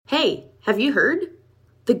Hey, have you heard?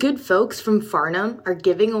 The good folks from Farnham are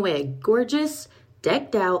giving away a gorgeous,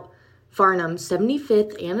 decked-out Farnham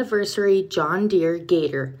 75th Anniversary John Deere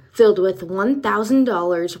Gator filled with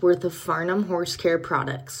 $1,000 worth of Farnham Horse Care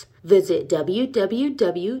products. Visit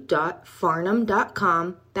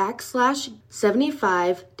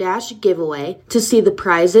www.farnham.com/75-giveaway to see the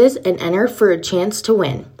prizes and enter for a chance to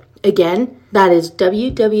win. Again, that is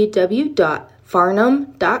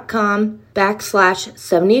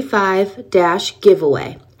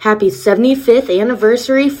www.farnham.com/75-giveaway. Happy 75th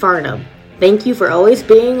anniversary, Farnham. Thank you for always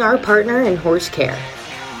being our partner in horse care.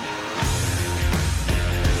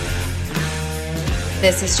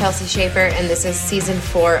 This is Chelsea Schaefer, and this is Season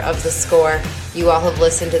 4 of The Score. You all have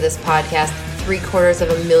listened to this podcast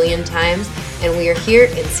 750,000 times, and we are here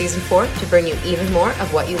in Season 4 to bring you even more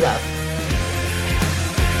of what you love.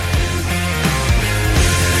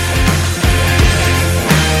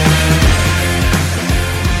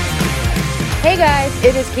 Hey guys,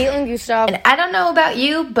 it is Caitlin Gustav, and I don't know about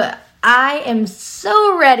you, but I am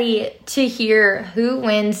so ready to hear who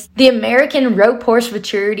wins the American Rope Horse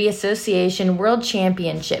Maturity Association World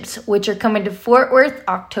Championships, which are coming to Fort Worth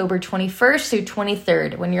October 21st through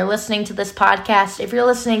 23rd. When you're listening to this podcast, if you're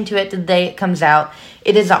listening to it the day it comes out,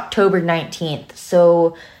 it is October 19th.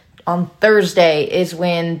 So on Thursday is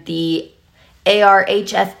when the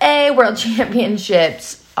ARHFA World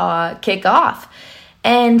Championships kick off.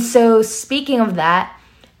 And so speaking of that,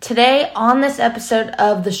 today on this episode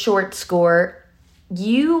of The Short Score,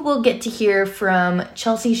 you will get to hear from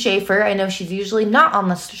Chelsea Schaefer. I know she's usually not on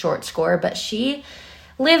The Short Score, but she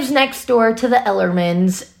lives next door to the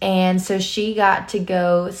Ellermans, and so she got to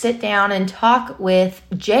go sit down and talk with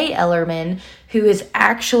Jay Ellerman, who is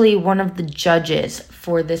actually one of the judges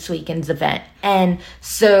for this weekend's event. And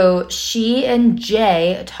so she and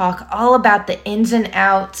Jay talk all about the ins and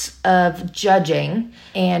outs of judging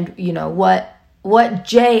and, you know, what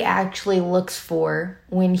Jay actually looks for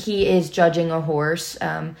when he is judging a horse,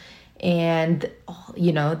 and,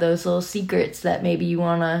 you know, those little secrets that maybe you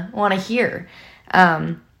wanna hear.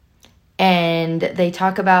 And they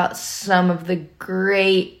talk about some of the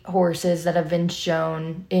great horses that have been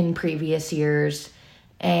shown in previous years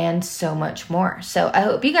and so much more. So I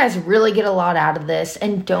hope you guys really get a lot out of this.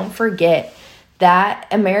 And don't forget that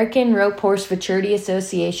American Rope Horse Maturity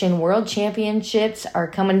Association World Championships are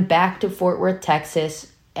coming back to Fort Worth,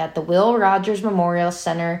 Texas at the Will Rogers Memorial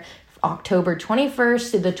Center October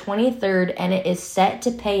 21st to the 23rd, and it is set to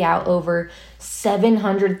pay out over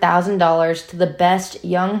 $700,000 to the best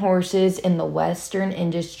young horses in the Western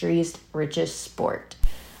industry's richest sport.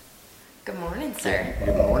 Good morning, sir.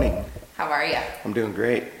 Good morning. How are you? I'm doing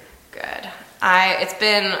great. Good. It's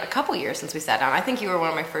been a couple years since we sat down. I think you were one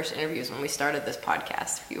of my first interviews when we started this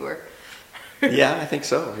podcast. You were. Yeah, I think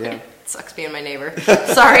so, yeah. It sucks being my neighbor.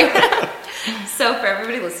 Sorry. So for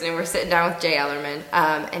everybody listening, we're sitting down with Jay Ellerman,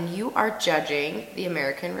 and you are judging the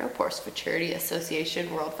American Rope Horse Maturity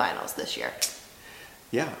Association World Finals this year.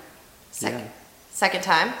 Yeah. Second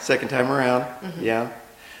time? Second time around, yeah.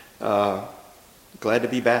 Glad to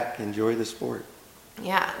be back. Enjoy the sport.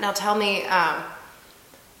 Yeah. Now tell me,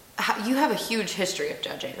 you have a huge history of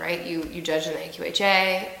judging, right? You judged in the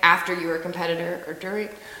AQHA after you were a competitor or during?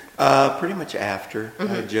 Pretty much after.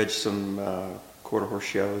 I judged some quarter horse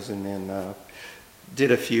shows and then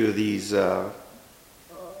did a few of these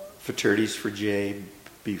fraternities for Jay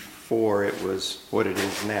before it was what it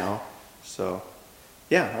is now. So,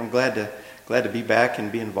 yeah, I'm glad to be back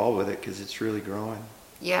and be involved with it because it's really growing.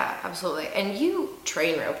 Yeah, absolutely. And you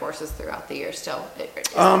train rope horses throughout the year still?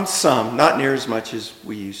 Some, not near as much as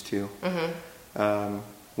we used to.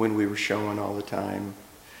 When we were showing all the time,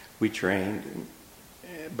 we trained,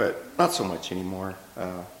 but not so much anymore.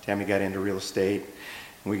 Tammy got into real estate,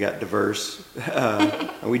 and we got diverse,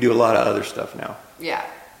 and we do a lot of other stuff now. Yeah.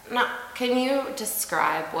 Now, can you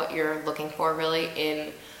describe what you're looking for really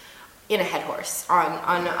in a head horse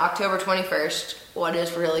on October 21st? What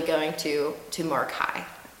is really going to mark high?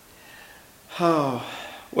 Oh,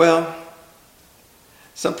 well,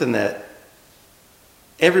 something that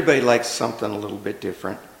everybody likes, something a little bit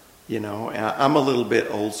different. You know, I'm a little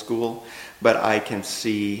bit old school, but I can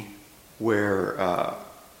see where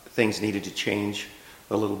things needed to change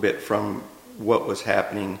a little bit from what was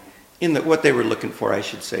happening what they were looking for, I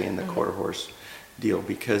should say, in the quarter horse deal,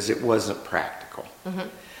 because it wasn't practical.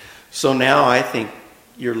 So now I think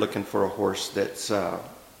you're looking for a horse that's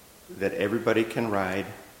that everybody can ride,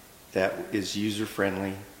 that is user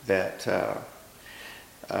friendly, that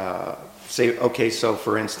say, okay, so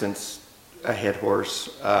for instance, a head horse,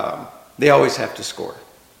 they always have to score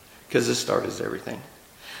because the start is everything.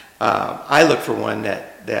 I look for one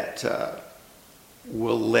that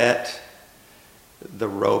will let the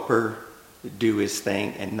roper do his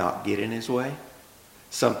thing and not get in his way.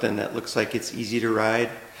 Something that looks like it's easy to ride.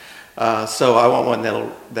 So I want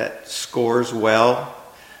one that scores well,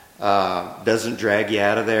 doesn't drag you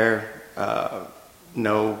out of there,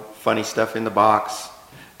 no funny stuff in the box,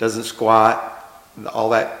 doesn't squat, all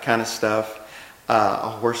that kind of stuff. A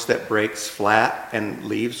horse that breaks flat and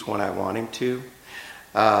leaves when I want him to.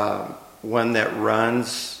 One that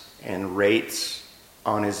runs and rates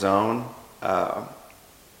on his own. A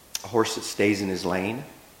horse that stays in his lane,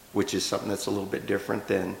 which is something that's a little bit different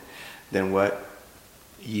than what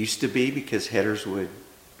used to be, because headers would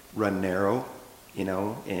run narrow,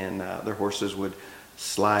 and their horses would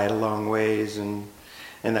slide a long ways and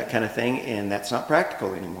that kind of thing, and that's not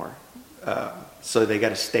practical anymore. So they got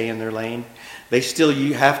to stay in their lane. They still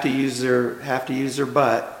have to use their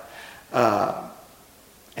butt,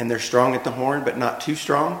 and they're strong at the horn, but not too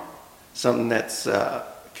strong. Something that's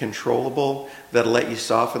controllable, that'll let you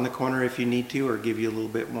soften the corner if you need to, or give you a little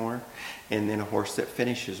bit more. And then a horse that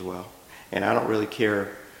finishes well. And I don't really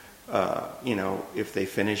care, if they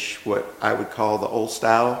finish what I would call the old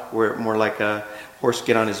style, where more like a horse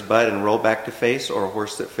get on his butt and roll back to face, or a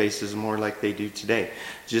horse that faces more like they do today.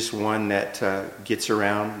 Just one that gets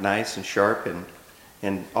around nice and sharp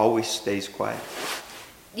and always stays quiet.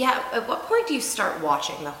 Yeah, at what point do you start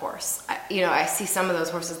watching the horse? I see some of those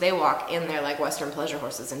horses, they walk in there like Western pleasure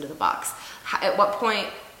horses into the box. At what point,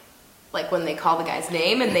 like when they call the guy's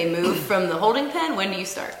name and they move from the holding pen, when do you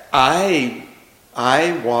start? I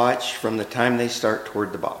watch from the time they start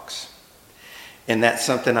toward the box. And that's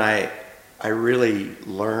something I really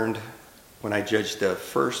learned when I judged the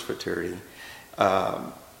first futurity,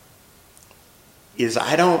 is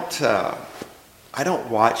I don't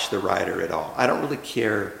watch the rider at all. I don't really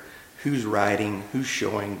care who's riding, who's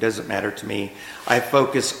showing, doesn't matter to me. I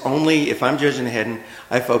focus only, if I'm judging the heading,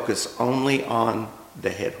 I focus only on the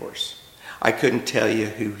head horse. I couldn't tell you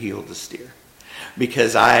who heeled the steer,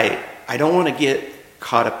 because I don't want to get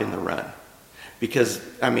caught up in the run. Because,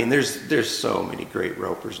 there's so many great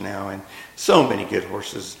ropers now and so many good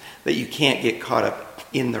horses that you can't get caught up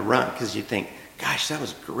in the run, because you think, gosh, that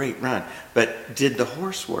was a great run. But did the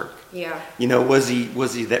horse work? Yeah. Was he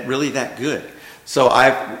that good? So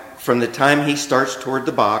from the time he starts toward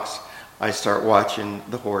the box, I start watching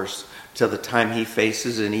the horse till the time he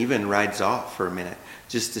faces and even rides off for a minute,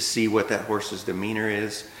 just to see what that horse's demeanor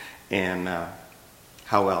is and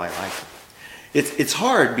how well I like it. It's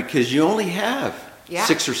hard because you only have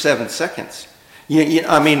 6 or 7 seconds.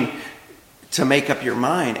 To make up your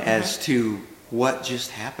mind as to what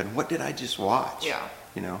just happened. What did I just watch? Yeah.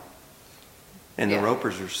 And the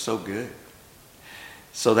ropers are so good.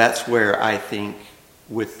 So that's where I think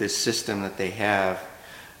with this system that they have,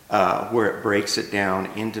 where it breaks it down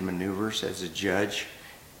into maneuvers as a judge,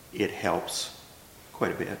 it helps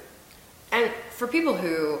quite a bit. And for people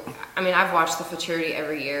who, I've watched the futurity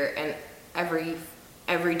every year, and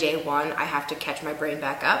every day one, I have to catch my brain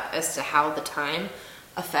back up as to how the time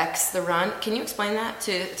affects the run. Can you explain that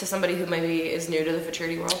to somebody who maybe is new to the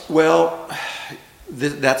futurity world? Well,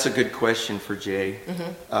 that's a good question for Jay.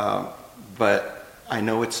 But I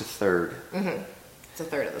know it's a third. It's a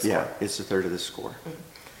third of the score. Yeah, it's a third of the score.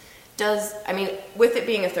 With it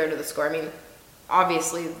being a third of the score,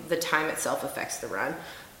 obviously the time itself affects the run,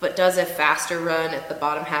 but does a faster run at the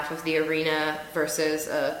bottom half of the arena versus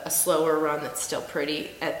a slower run that's still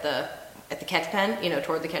pretty at the catch pen,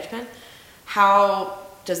 toward the catch pen, how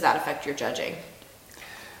does that affect your judging?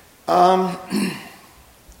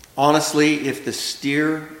 Honestly, if the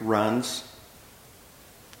steer runs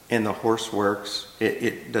and the horse works,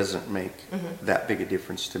 it doesn't make that big a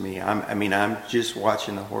difference to me. I'm just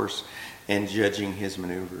watching the horse and judging his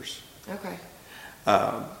maneuvers. Okay.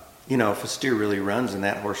 If a steer really runs and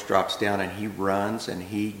that horse drops down and he runs and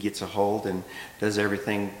he gets a hold and does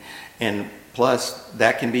everything, and plus,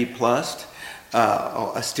 that can be plussed.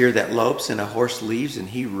 A steer that lopes and a horse leaves and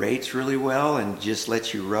he rates really well and just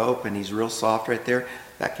lets you rope and he's real soft right there,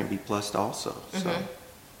 that can be plussed also. So.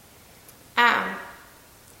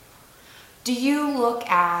 Do you look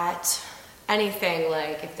at anything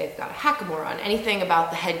like if they've got a hackamore on, anything about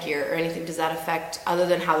the headgear or anything, does that affect, other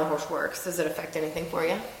than how the horse works, does it affect anything for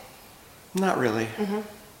you? Not really.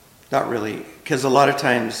 Not really. Because a lot of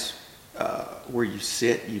times where you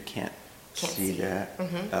sit, you can't see that.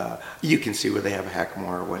 You can see where they have a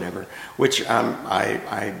hackamore or whatever, which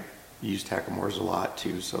I used hackamores a lot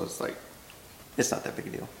too, so it's not that big a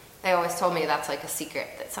deal. They always told me that's like a secret,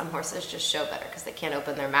 that some horses just show better because they can't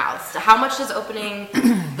open their mouths. So how much does opening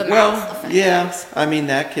the mouth affect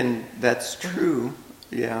things? That's true,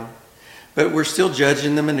 yeah. But we're still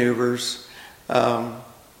judging the maneuvers.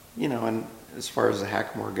 You know, and as far as the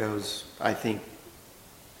hackamore goes, I think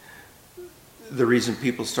the reason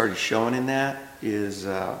people started showing in that is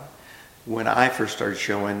when I first started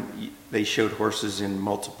showing, they showed horses in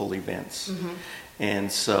multiple events. Mm-hmm.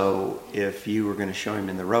 And so if you were going to show him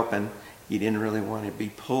in the roping, you didn't really want to be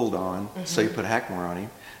pulled on, mm-hmm. so you put hackamore on him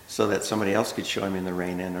so that somebody else could show him in the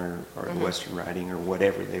reining or mm-hmm. the western riding or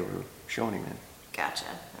whatever they were showing him in. Gotcha.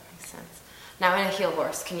 That makes sense. Now in a heel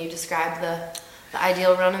horse, can you describe the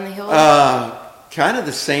ideal run in the heel horse? Kind of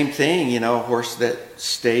the same thing, you know, a horse that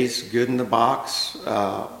stays good in the box,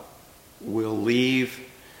 will leave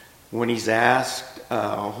when he's asked,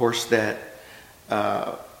 a horse that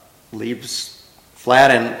leaves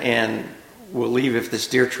flat and will leave if the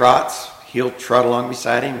steer trots, he'll trot along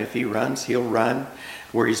beside him. If he runs, he'll run,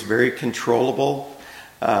 where he's very controllable,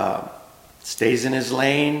 stays in his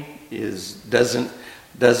lane, doesn't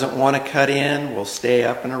want to cut in, will stay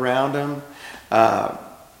up and around him.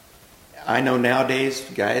 I know nowadays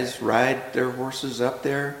guys ride their horses up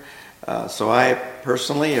there. So I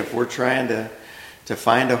personally, if we're trying to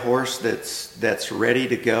find a horse that's ready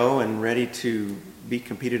to go and ready to be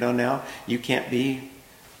competed on now, you can't be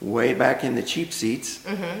way back in the cheap seats.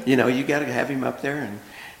 Mm-hmm. You know, you got to have him up there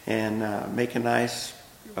and make a nice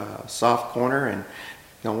soft corner, and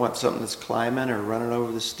don't want something that's climbing or running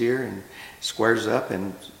over the steer, and squares up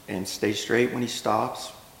and stays straight when he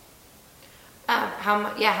stops.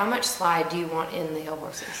 How much slide do you want in the heel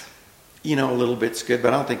horses? You know, a little bit's good,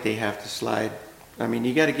 but I don't think they have to slide. I mean,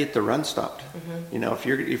 you got to get the run stopped. Mm-hmm. You know,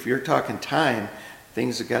 if you're talking time,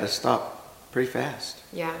 things have got to stop pretty fast.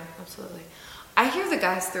 Yeah, absolutely. I hear the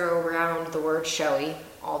guys throw around the word showy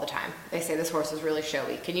all the time. They say this horse is really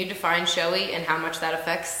showy. Can you define showy and how much that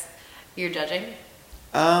affects your judging?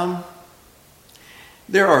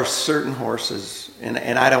 There are certain horses, and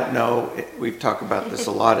I don't know, we've talked about this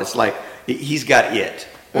a lot, it's like he's got it,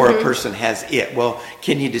 or mm-hmm. a person has it. Well,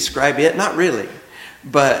 can you describe it? Not really.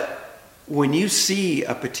 But when you see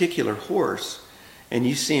a particular horse and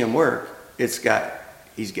you see him work, he's got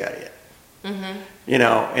it. Mm-hmm. You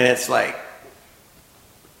know, and it's like,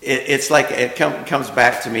 it comes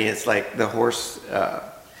back to me, it's like the horse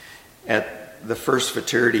at the first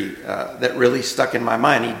futurity that really stuck in my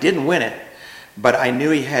mind. He didn't win it, but I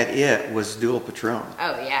knew he had it, was Dual Patron.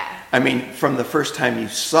 Oh, yeah. I mean, from the first time you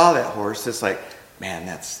saw that horse, it's like, man,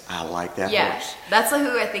 I like that horse. Yeah, that's like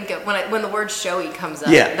who I think of when the word showy comes up.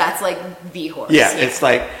 Yeah. That's like the horse. Yeah, it's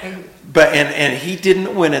like, but and he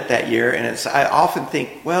didn't win it that year, and I often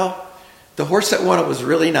think, well, the horse that won it was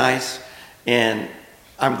really nice, and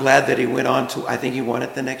I'm glad that he went on to, I think he won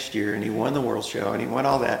it the next year, and he won the World Show, and he won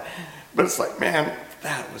all that. But it's like, man,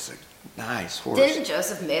 that was a nice horse. Didn't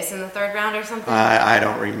Joseph miss in the third round or something? I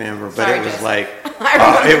don't remember, but Sorry, it was Joseph. like,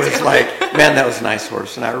 it was like, man, that was a nice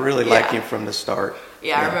horse, and I really liked him from the start.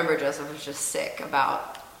 Yeah, I remember Joseph was just sick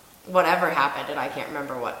about whatever happened, and I can't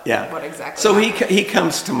remember what exactly. So happened. he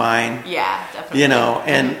comes to mind. Yeah, definitely. You know,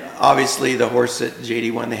 and obviously the horse that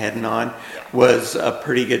JD won the heading on was a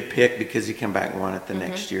pretty good pick because he came back and won it the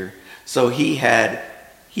next year. So he has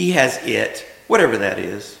it, whatever that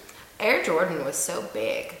is. Air Jordan was so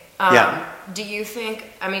big. Do you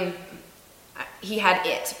think, I mean, he had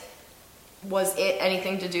it. Was it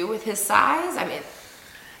anything to do with his size? I mean...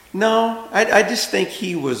 No, I just think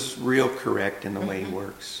he was real correct in the way he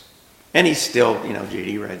works. And he's still, you know,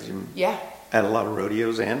 JD rides him at a lot of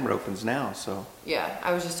rodeos and ropings now, so... Yeah,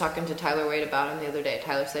 I was just talking to Tyler Wade about him the other day.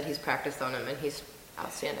 Tyler said he's practiced on him, and he's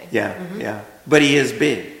outstanding. Yeah. But he is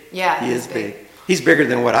big. Yeah, he is big. He's bigger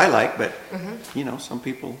than what I like, but, you know, some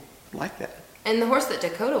people like that. And the horse that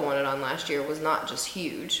Dakota won it on last year was not just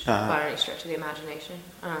huge by any stretch of the imagination.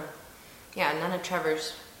 None of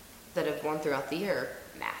Trevor's that have won throughout the year are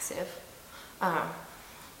massive.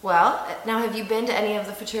 Well, now have you been to any of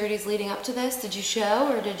the futurities leading up to this? Did you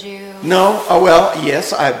show or did you? No. Oh, well,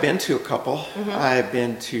 yes, I've been to a couple. I go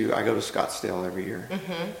to Scottsdale every year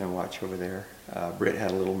and watch over there. Britt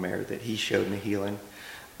had a little mare that he showed me healing.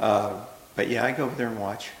 But yeah, I go over there and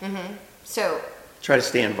watch. So try to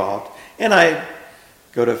stay involved. And I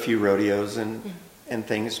go to a few rodeos and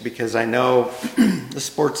things because I know the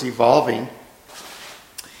sport's evolving.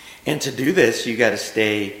 And to do this, you got to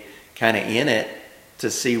stay kind of in it to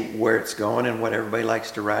see where it's going and what everybody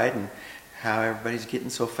likes to ride and how everybody's getting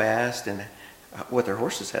so fast and what their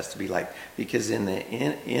horses has to be like. Because in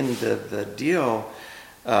the deal,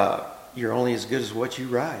 you're only as good as what you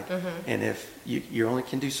ride. And if you only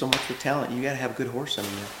can do so much with talent, you got to have a good horse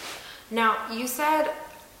under you. Now, you said,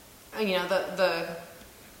 you know,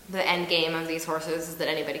 the end game of these horses is that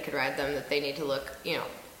anybody could ride them, that they need to look, you know,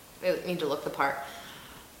 they need to look the part.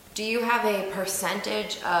 Do you have a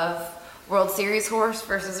percentage of World Series horse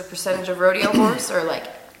versus a percentage of rodeo horse, or like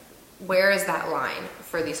where is that line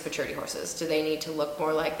for these futurity horses? Do they need to look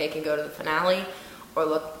more like they can go to the finale, or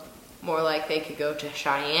look more like they could go to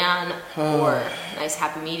Cheyenne, or nice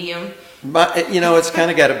happy medium? But it's kind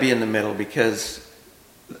of got to be in the middle, because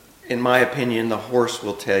in my opinion, the horse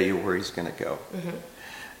will tell you where he's going to go.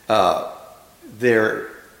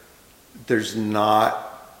 There's not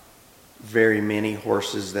very many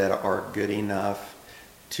horses that are good enough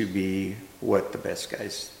to be what the best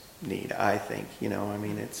guys need, I think.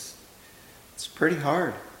 It's pretty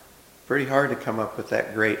hard to come up with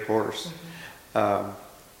that great horse.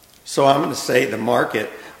 So I'm going to say the market,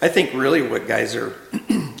 I think really what guys are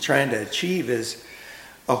trying to achieve is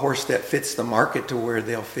a horse that fits the market to where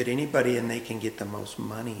they'll fit anybody and they can get the most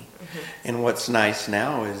money. And what's nice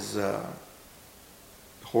now is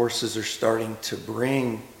horses are starting to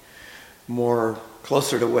bring more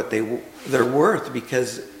closer to what they're worth,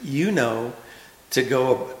 because to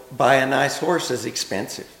go buy a nice horse is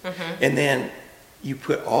expensive. And then you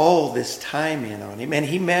put all this time in on him, and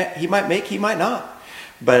he might not.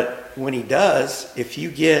 But when he does, if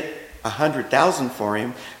you get $100,000 for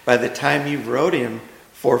him, by the time you've rode him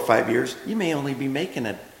 4 or 5 years, you may only be making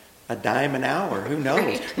a dime an hour. Who knows?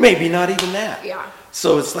 Right. Maybe not even that. Yeah.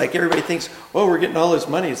 So it's like everybody thinks, oh, we're getting all this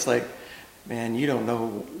money. It's like, man, you don't know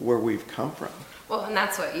where we've come from. Well, and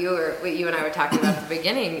that's what you and I were talking about at the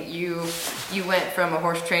beginning. You went from a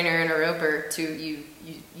horse trainer and a roper to you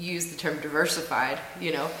used the term diversified.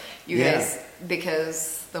 Guys,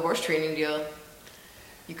 because the horse training deal,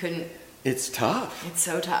 you couldn't. It's tough. It's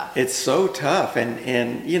so tough. It's so tough.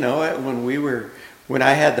 And when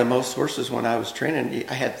I had the most horses when I was training,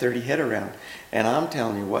 I had 30 head around. And I'm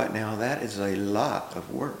telling you what, now that is a lot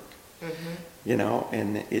of work.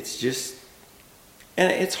 And it's just,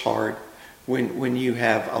 and it's hard when you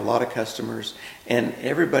have a lot of customers and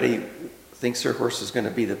everybody thinks their horse is going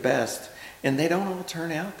to be the best, and they don't all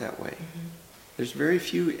turn out that way. There's very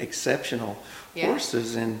few exceptional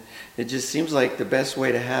horses, and it just seems like the best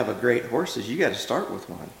way to have a great horse is you got to start with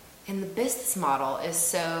one. And the business model is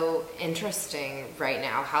so interesting right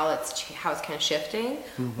now, how it's kind of shifting.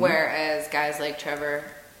 Whereas guys like Trevor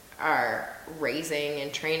are raising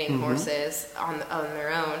and training horses on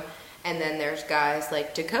their own, and then there's guys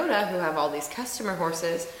like Dakota who have all these customer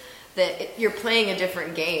horses that you're playing a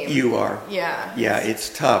different game. You are. Yeah. Yeah, it's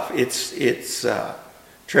tough. It's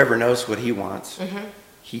Trevor knows what he wants.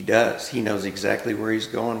 He does. He knows exactly where he's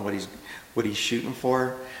going, what he's shooting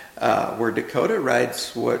for. Where Dakota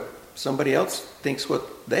rides what somebody else thinks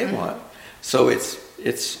what they want. So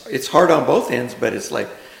it's hard on both ends, but it's like,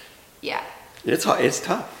 it's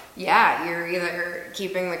tough. Yeah, you're either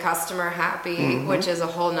keeping the customer happy, which is a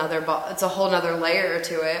whole nother layer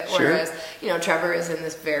to it. Whereas, Trevor is in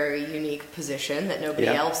this very unique position that nobody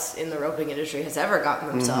else in the roping industry has ever gotten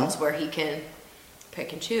themselves, where he can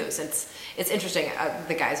pick and choose. It's interesting.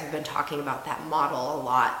 The guys have been talking about that model a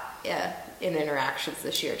lot in interactions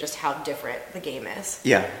this year, just how different the game is.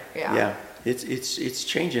 Yeah. It's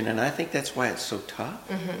changing, and I think that's why it's so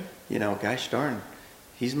tough. Gosh darn,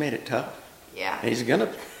 he's made it tough. Yeah. And he's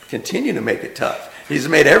gonna continue to make it tough. He's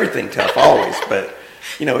made everything tough always, but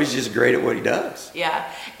he's just great at what he does.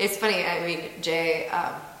 Yeah, it's funny. I mean, Jay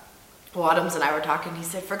Wadhams and I were talking. He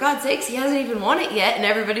said, "For God's sakes, he hasn't even won it yet, and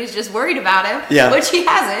everybody's just worried about him." Yeah. Which he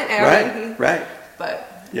hasn't. Right.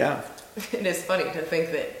 But yeah, it is funny to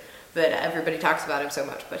think that everybody talks about him so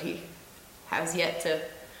much, but he has yet to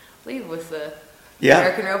leave with the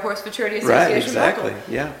American Rope Horse Futurity Association. Right, exactly.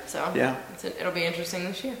 Local. Yeah. So it'll be interesting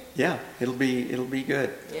this year. Yeah, it'll be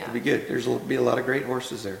good. Yeah. It'll be good. There'll be a lot of great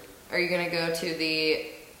horses there. Are you going to go to the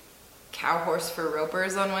Cow Horse for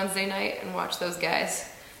Ropers on Wednesday night and watch those guys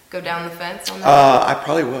go down the fence on that? I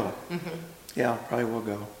probably will. Yeah, I probably will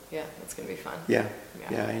go. Yeah, it's going to be fun. Yeah,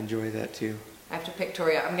 I enjoy that too. I have to pick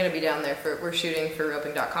Tori up. I'm going to be down there we're shooting for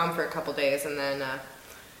roping.com for a couple days, and then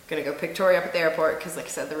going to go pick Tori up at the airport because, like I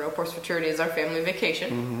said, the Rope Horse Futurity is our family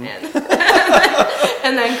vacation. And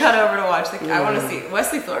then cut over to watch I want to see,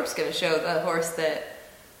 Wesley Thorpe's going to show the horse that,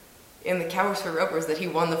 in the Cow Horse for Ropers, that he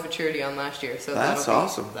won the Futurity on last year. So that's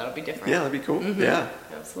awesome. That'll be different. Yeah, that'd be cool. Yeah.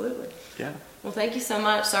 Absolutely. Yeah. Well, thank you so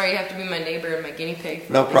much. Sorry you have to be my neighbor and my guinea pig.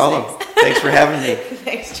 No problem. Thanks for having me.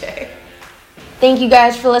 Thanks, Jay. Thank you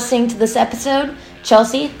guys for listening to this episode.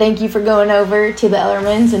 Chelsea, thank you for going over to the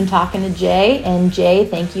Ellermans and talking to Jay. And Jay,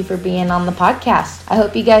 thank you for being on the podcast. I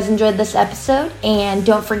hope you guys enjoyed this episode. And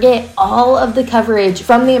don't forget, all of the coverage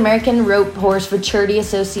from the American Rope Horse Futurity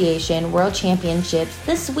Association World Championships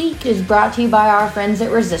this week is brought to you by our friends at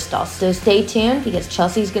Resistol. So stay tuned because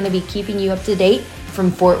Chelsea's going to be keeping you up to date from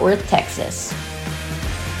Fort Worth, Texas.